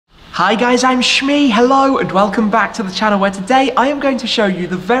Hi guys, I'm Shmee, hello and welcome back to the channel where today I am going to show you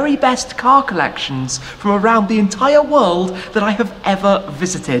the very best car collections from around the entire world that I have ever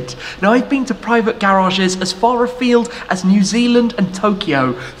visited. Now I've been to private garages as far afield as New Zealand and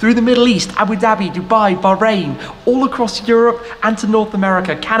Tokyo, through the Middle East, Abu Dhabi, Dubai, Bahrain, all across Europe and to North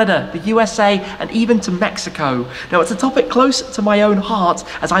America, Canada, the USA and even to Mexico. Now it's a topic close to my own heart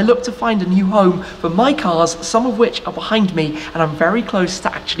as I look to find a new home for my cars, some of which are behind me, and I'm very close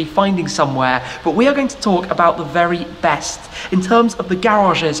to actually finding somewhere, but we are going to talk about the very best in terms of the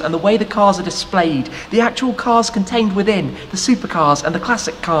garages and the way the cars are displayed, the actual cars contained within, the supercars and the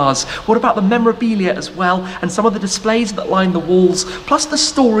classic cars. What about the memorabilia as well, and some of the displays that line the walls, plus the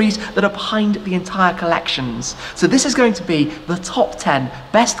stories that are behind the entire collections. So this is going to be the top 10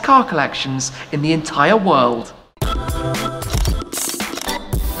 best car collections in the entire world.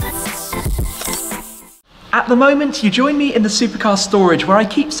 At the moment, you join me in the supercar storage where I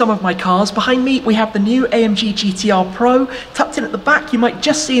keep some of my cars. Behind me, we have the new AMG GTR Pro. Tucked in at the back, you might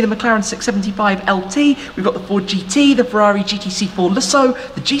just see the McLaren 675 LT. We've got the Ford GT, the Ferrari GTC4 Lusso,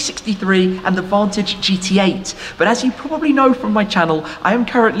 the G63, and the Vantage GT8. But as you probably know from my channel, I am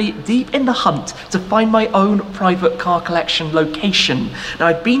currently deep in the hunt to find my own private car collection location. Now,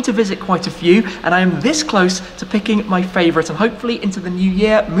 I've been to visit quite a few, and I am this close to picking my favourite, and hopefully into the new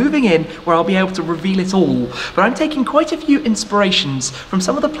year, moving in where I'll be able to reveal it all. But I'm taking quite a few inspirations from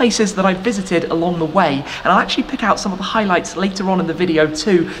some of the places that I've visited along the way, and I'll actually pick out some of the highlights later on in the video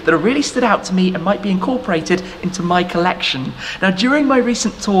too that have really stood out to me and might be incorporated into my collection. Now, during my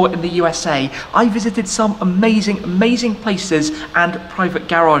recent tour in the USA, I visited some amazing places and private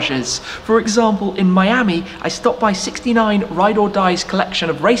garages. For example, in Miami, I stopped by 69 Ride or Die's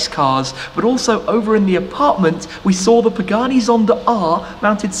collection of race cars, but also over in the apartment, we saw the Pagani Zonda R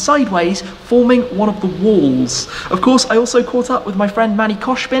mounted sideways, forming one of the walls. Of course, I also caught up with my friend Manny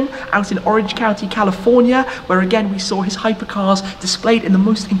Koshbin out in Orange County, California, where again we saw his hypercars displayed in the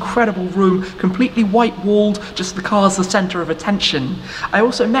most incredible room, completely white walled, just the cars the center of attention. I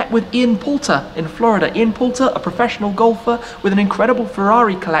also met with Ian Poulter in Florida. Ian Poulter, a professional golfer with an incredible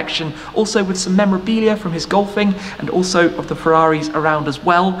Ferrari collection, also with some memorabilia from his golfing and also of the Ferraris around as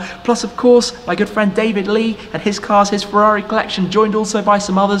well. Plus, of course, my good friend David Lee and his cars, his Ferrari collection, joined also by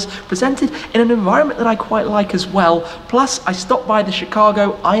some others, presented in an environment that I quite like as well. Plus, I stopped by the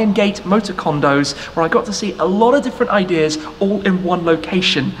Chicago Iron Gate Motor Condos, where I got to see a lot of different ideas all in one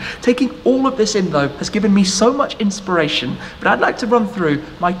location. Taking all of this in though has given me so much inspiration, but I'd like to run through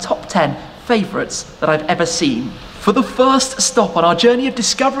my top 10 favourites that I've ever seen. For the first stop on our journey of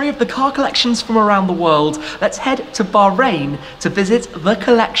discovery of the car collections from around the world, let's head to Bahrain to visit the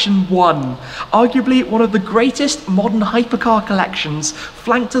Collection 1. Arguably one of the greatest modern hypercar collections,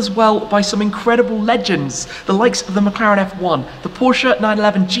 flanked as well by some incredible legends, the likes of the McLaren F1, the Porsche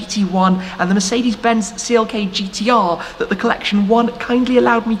 911 GT1 and the Mercedes-Benz CLK GTR that the Collection 1 kindly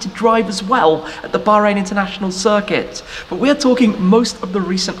allowed me to drive as well at the Bahrain International Circuit. But we're talking most of the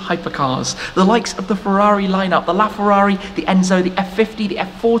recent hypercars, the likes of the Ferrari lineup, the Ferrari, the Enzo, the F50, the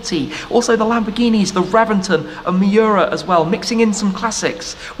F40, also the Lamborghinis, the Reventon and Miura as well, mixing in some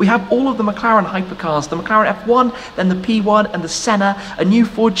classics. We have all of the McLaren hypercars, the McLaren F1, then the P1 and the Senna, a new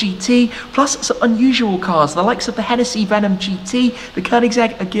Ford GT, plus some unusual cars, the likes of the Hennessy Venom GT, the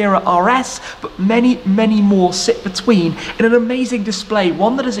Koenigsegg Agera RS, but many more sit between in an amazing display,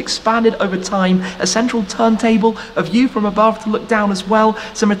 one that has expanded over time, a central turntable, a view from above to look down as well,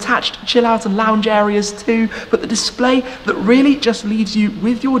 some attached chill out and lounge areas too, but the display that really just leaves you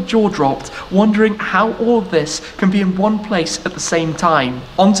with your jaw dropped, wondering how all of this can be in one place at the same time.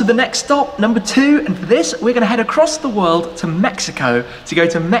 On to the next stop, number 2, and for this we're going to head across the world to Mexico to go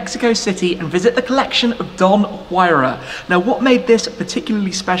to Mexico City and visit the collection of Don Huayra. Now, what made this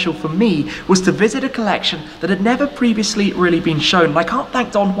particularly special for me was to visit a collection that had never previously really been shown, and I can't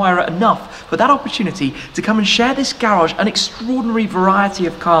thank Don Huayra enough for that opportunity to come and share this garage, an extraordinary variety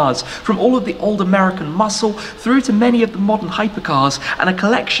of cars, from all of the old American muscle through to many of the modern hypercars, and a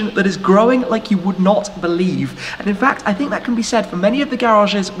collection that is growing like you would not believe. And in fact, I think that can be said for many of the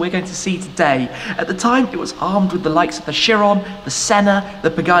garages we're going to see today. At the time, it was armed with the likes of the Chiron, the Senna,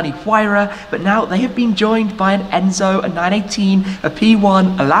 the Pagani Huayra, but now they have been joined by an Enzo, a 918, a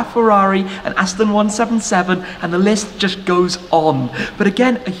P1, a LaFerrari, an Aston 177, and the list just goes on. But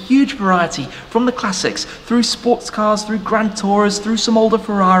again, a huge variety from the classics, through sports cars, through Grand Tourers, through some older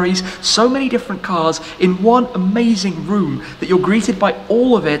Ferraris, so many different cars in one amazing room that you're greeted by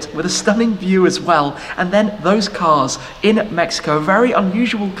all of it with a stunning view as well. And then those cars in Mexico, a very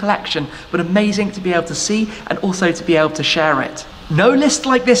unusual collection, but amazing to be able to see and also to be able to share it. No list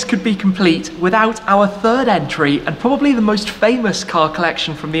like this could be complete without our third entry and probably the most famous car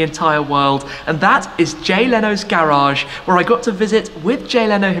collection from the entire world, and that is Jay Leno's garage, where I got to visit with Jay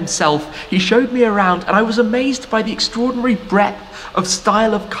Leno himself. He showed me around and I was amazed by the extraordinary breadth of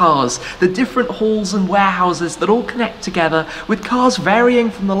style of cars, the different halls and warehouses that all connect together, with cars varying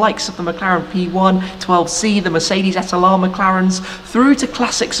from the likes of the McLaren P1, 12C, the Mercedes SLR McLarens, through to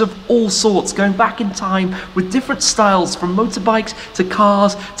classics of all sorts, going back in time with different styles, from motorbikes to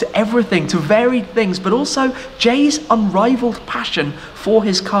cars to everything, to varied things, but also Jay's unrivaled passion for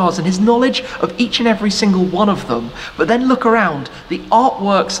his cars and his knowledge of each and every single one of them. But then look around, the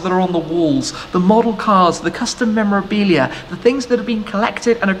artworks that are on the walls, the model cars, the custom memorabilia, the things that have been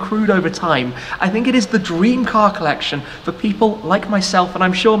collected and accrued over time. I think it is the dream car collection for people like myself, and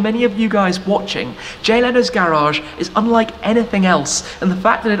I'm sure many of you guys watching. Jay Leno's garage is unlike anything else, and the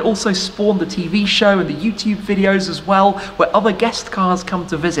fact that it also spawned the TV show and the YouTube videos as well, where other guest cars come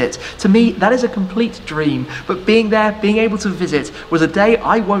to visit, to me that is a complete dream. But being there, being able to visit, was a day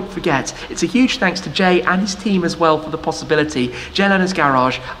I won't forget. It's a huge thanks to Jay and his team as well for the possibility. Jay Leno's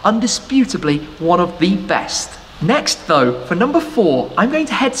garage, undisputably one of the best. Next though, for number 4, I'm going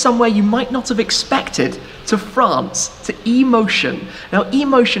to head somewhere you might not have expected, to France, to eMotion. Now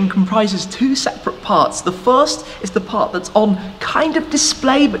eMotion comprises 2 separate parts. The first is the part that's on kind of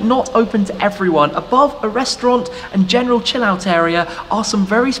display but not open to everyone. Above a restaurant and general chill out area are some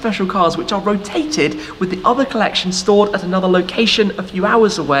very special cars which are rotated with the other collection stored at another location a few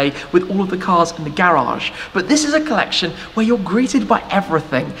hours away, with all of the cars in the garage. But this is a collection where you're greeted by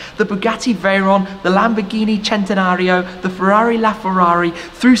everything. The Bugatti Veyron, the Lamborghini Centenario, the Ferrari LaFerrari,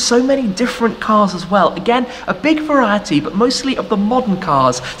 through so many different cars as well. Again, a big variety, but mostly of the modern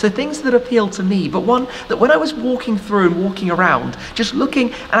cars, so things that appeal to me, but one that when I was walking through and walking around, just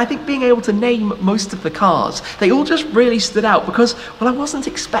looking, and I think being able to name most of the cars, they all just really stood out because, well, I wasn't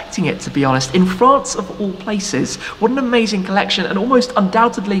expecting it, to be honest. In France of all places, what an amazing collection, and almost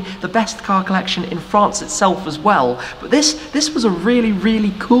undoubtedly the best car collection in France itself as well. But this was a really,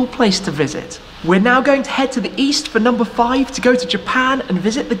 really cool place to visit. We're now going to head to the east for number 5 to go to Japan and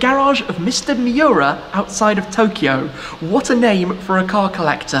visit the garage of Mr. Miura outside of Tokyo. What a name for a car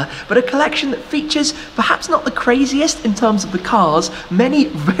collector, but a collection that features perhaps not the craziest in terms of the cars. Many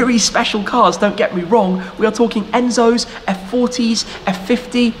very special cars, don't get me wrong. We are talking Enzos, F40s,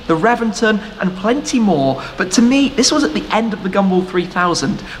 F50, the Reventon, and plenty more. But to me, this was at the end of the Gumball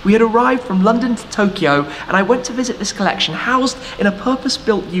 3000. We had arrived from London to Tokyo, and I went to visit this collection housed in a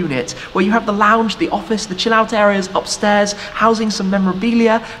purpose-built unit where you have the lounge, the office, the chill out areas upstairs, housing some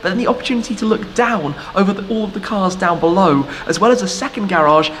memorabilia, but then the opportunity to look down over all of the cars down below, as well as a second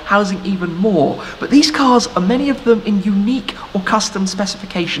garage housing even more. But these cars are many of them in unique or custom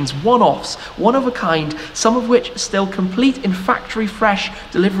specifications, one-offs, one of a kind, some of which still complete in factory fresh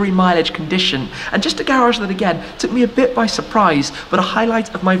delivery mileage condition. And just a garage that again took me a bit by surprise, but a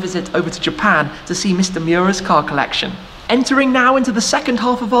highlight of my visit over to Japan to see Mr. Miura's car collection. Entering now into the second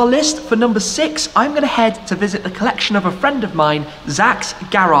half of our list, for number 6, I'm going to head to visit the collection of a friend of mine, Zach's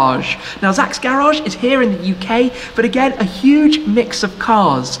Garage. Now, Zach's Garage is here in the UK, but again, a huge mix of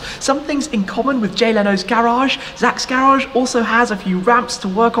cars. Some things in common with Jay Leno's garage. Zach's Garage also has a few ramps to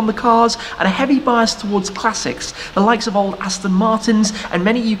work on the cars and a heavy bias towards classics, the likes of old Aston Martins, and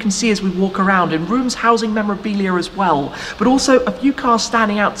many you can see as we walk around in rooms housing memorabilia as well. But also a few cars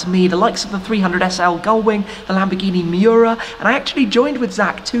standing out to me, the likes of the 300 SL Gullwing, the Lamborghini Miura, and I actually joined with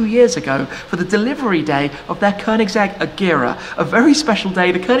Zach 2 years ago for the delivery day of their Koenigsegg Agera, a very special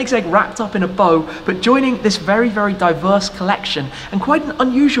day, the Koenigsegg wrapped up in a bow, but joining this very, very diverse collection, and quite an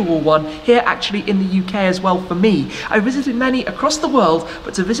unusual one here actually in the UK as well for me. I visited many across the world,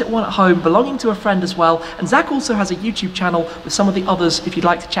 but to visit one at home belonging to a friend as well, and Zach also has a YouTube channel with some of the others if you'd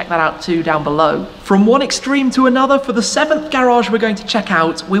like to check that out too down below. From one extreme to another, for the 7th garage we're going to check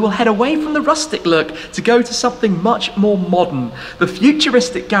out, we will head away from the rustic look to go to something much more modern, the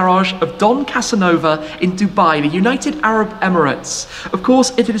futuristic garage of Don Casanova in Dubai, the United Arab Emirates. Of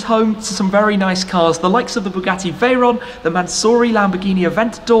course, it is home to some very nice cars, the likes of the Bugatti Veyron, the Mansouri Lamborghini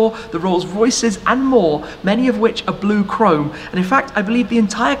Aventador, the Rolls Royces, and more, many of which are blue chrome. And in fact, I believe the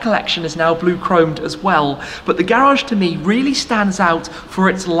entire collection is now blue chromed as well. But the garage to me really stands out for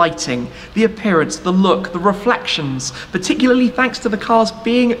its lighting, the appearance, the look, the reflections, particularly thanks to the cars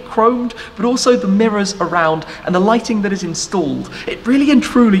being chromed, but also the mirrors around and the lighting that is installed. It really and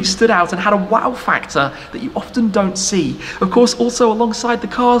truly stood out and had a wow factor that you often don't see. Of course, also alongside the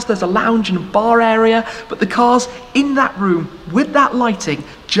cars, there's a lounge and a bar area, but the cars in that room with that lighting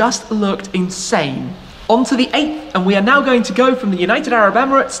just looked insane. On to the 8th, and we are now going to go from the United Arab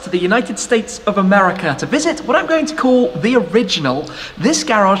Emirates to the United States of America to visit what I'm going to call the original. This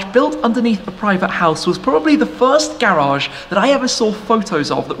garage, built underneath a private house, was probably the first garage that I ever saw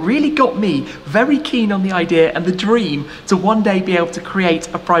photos of that really got me very keen on the idea and the dream to one day be able to create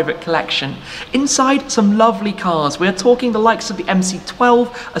a private collection. Inside, some lovely cars. We're talking the likes of the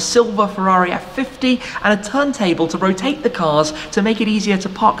MC12, a silver Ferrari F50, and a turntable to rotate the cars to make it easier to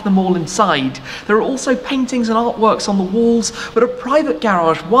park them all inside. There are also paintings and artworks on the walls, but a private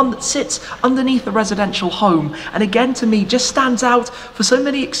garage, one that sits underneath a residential home, and again to me just stands out for so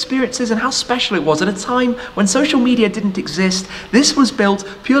many experiences and how special it was at a time when social media didn't exist. This was built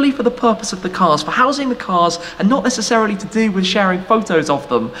purely for the purpose of the cars, for housing the cars, and not necessarily to do with sharing photos of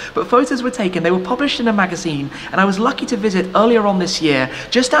them. But photos were taken, they were published in a magazine, and I was lucky to visit earlier on this year,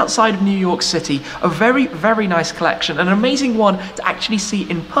 just outside of New York City, a very, very nice collection, an amazing one to actually see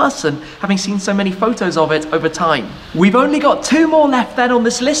in person, having seen so many photos of it over time. We've only got 2 more left then on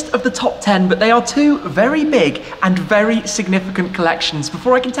this list of the top 10, but they are 2 very big and very significant collections.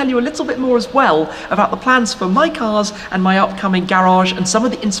 Before I can tell you a little bit more as well about the plans for my cars and my upcoming garage and some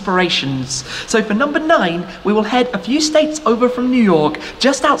of the inspirations. So for number 9, we will head a few states over from New York,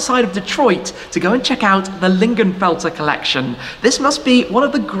 just outside of Detroit, to go and check out the Lingenfelter collection. This must be one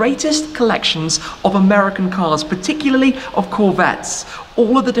of the greatest collections of American cars, particularly of Corvettes.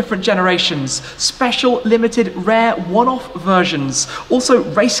 All of the different generations, special, limited, rare, one-off versions, also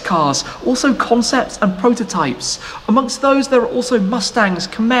race cars, also concepts and prototypes. Amongst those there are also Mustangs,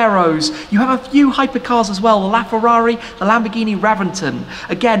 Camaros, you have a few hypercars as well, the LaFerrari, the Lamborghini Raventon.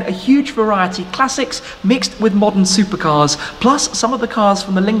 Again, a huge variety, classics mixed with modern supercars, plus some of the cars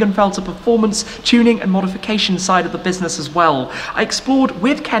from the Lingenfelter performance, tuning and modification side of the business as well. I explored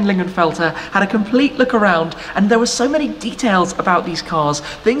with Ken Lingenfelter, had a complete look around, and there were so many details about these cars,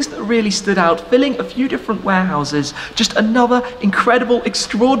 things that really stood out, filling a few different warehouses. Just another incredible,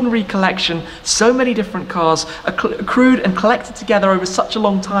 extraordinary collection. So many different cars accrued and collected together over such a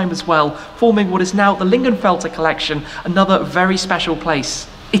long time as well, forming what is now the Lingenfelter collection, another very special place.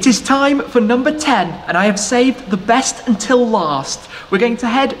 It is time for number 10, and I have saved the best until last. We're going to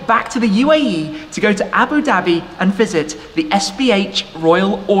head back to the UAE to go to Abu Dhabi and visit the SBH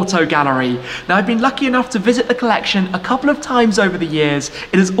Royal Auto Gallery. Now, I've been lucky enough to visit the collection a couple of times over the years.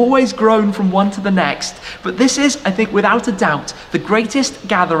 It has always grown from one to the next, but this is, I think, without a doubt, the greatest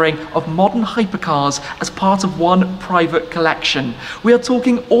gathering of modern hypercars as part of one private collection. We are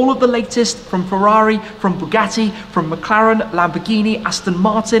talking all of the latest from Ferrari, from Bugatti, from McLaren, Lamborghini, Aston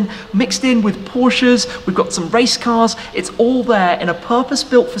Martin, mixed in with Porsches. We've got some race cars. It's all there in a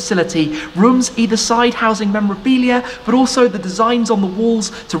purpose-built facility, rooms either side housing memorabilia, but also the designs on the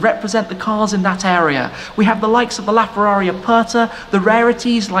walls to represent the cars in that area. We have the likes of the LaFerrari Aperta, the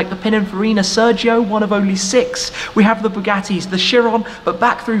rarities like the Pininfarina Sergio, one of only 6. We have the Bugattis, the Chiron, but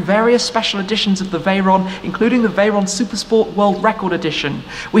back through various special editions of the Veyron, including the Veyron Supersport World Record Edition.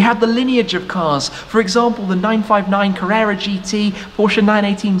 We have the lineage of cars, for example, the 959 Carrera GT, Porsche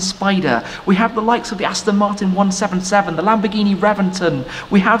 918 Spider. We have the likes of the Aston Martin 177, the Lamborghini Raventon.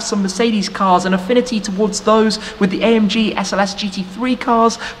 We have some Mercedes cars, an affinity towards those with the AMG SLS GT3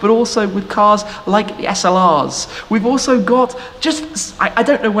 cars, but also with cars like the SLRs. We've also got I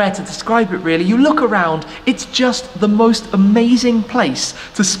don't know where to describe it really. You look around, it's just the most amazing place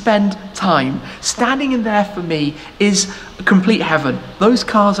to spend time. Standing in there for me is complete heaven. Those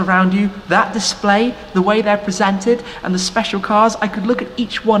cars around you, that display, the way they're presented, and the special cars, I could look at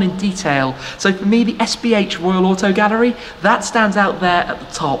each one in detail. So for me, the SBH Royal Auto Gallery, that stands out there at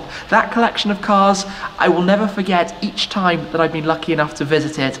the top. That collection of cars, I will never forget each time that I've been lucky enough to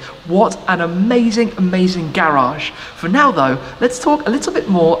visit it. What an amazing, amazing garage. For now though, let's talk a little bit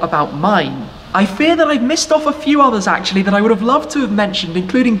more about mine. I fear that I've missed off a few others actually that I would have loved to have mentioned,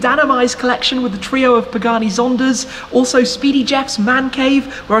 including Dynamai's collection with the trio of Pagani Zondas, also Speedy Jeff's Man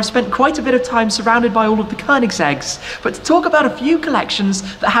Cave, where I've spent quite a bit of time surrounded by all of the Koenigseggs. But to talk about a few collections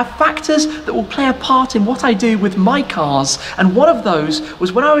that have factors that will play a part in what I do with my cars, and one of those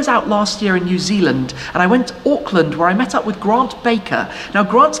was when I was out last year in New Zealand, and I went to Auckland where I met up with Grant Baker. Now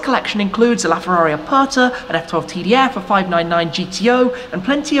Grant's collection includes a LaFerrari Aperta, an F12 TDF, a 599 GTO, and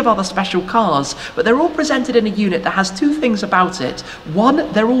plenty of other special cars. But they're all presented in a unit that has 2 things about it.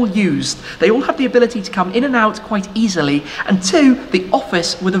 1, they're all used. They all have the ability to come in and out quite easily. And 2, the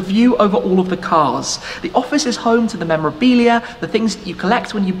office with a view over all of the cars. The office is home to the memorabilia, the things that you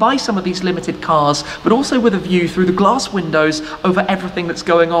collect when you buy some of these limited cars, but also with a view through the glass windows over everything that's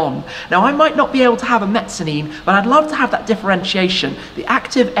going on. Now, I might not be able to have a mezzanine, but I'd love to have that differentiation. The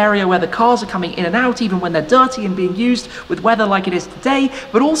active area where the cars are coming in and out, even when they're dirty and being used with weather like it is today,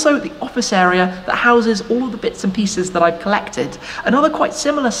 but also the office area area that houses all of the bits and pieces that I've collected. Another quite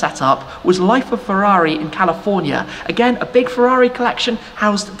similar setup was Life of Ferrari in California. Again, a big Ferrari collection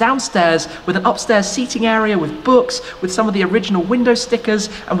housed downstairs with an upstairs seating area with books, with some of the original window stickers,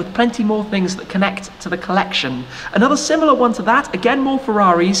 and with plenty more things that connect to the collection. Another similar one to that, again more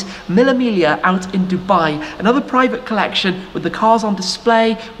Ferraris, memorabilia out in Dubai. Another private collection with the cars on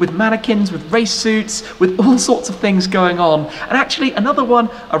display, with mannequins, with race suits, with all sorts of things going on. And actually another one,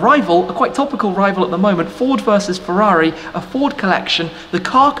 a rival, a quite topical rival at the moment, Ford versus Ferrari, a Ford collection, the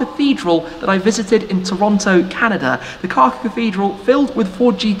car cathedral that I visited in Toronto, Canada. The car cathedral filled with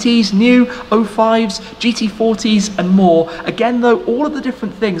Ford GTs, new 05s, GT40s and more. Again though, all of the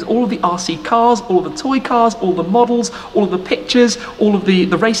different things, all of the RC cars, all of the toy cars, all the models, all of the pictures, all of the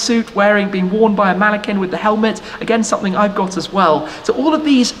race suit being worn by a mannequin with the helmet, again something I've got as well. So all of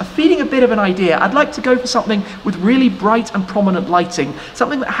these are feeding a bit of an idea. I'd like to go for something with really bright and prominent lighting,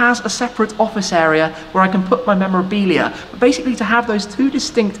 something that has a separate office area where I can put my memorabilia, but basically to have those two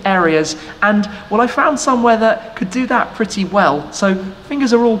distinct areas. And well, I found somewhere that could do that pretty well, so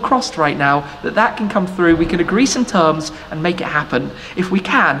fingers are all crossed right now that that can come through. We can agree some terms and make it happen. If we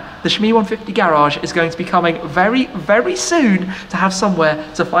can, the Shmee 150 garage is going to be coming very, very soon to have somewhere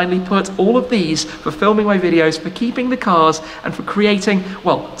to finally put all of these for filming my videos, for keeping the cars, and for creating,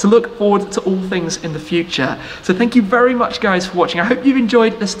 well, to look forward to all things in the future. So thank you very much guys for watching. I hope you've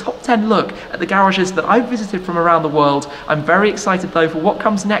enjoyed this top 10 look at the garages that I've visited from around the world. I'm very excited though for what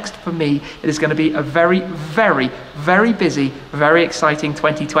comes next for me. It is going to be a very, very, very busy, very exciting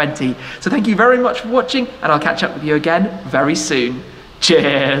 2020. So thank you very much for watching, and I'll catch up with you again very soon.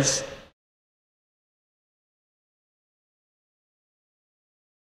 Cheers!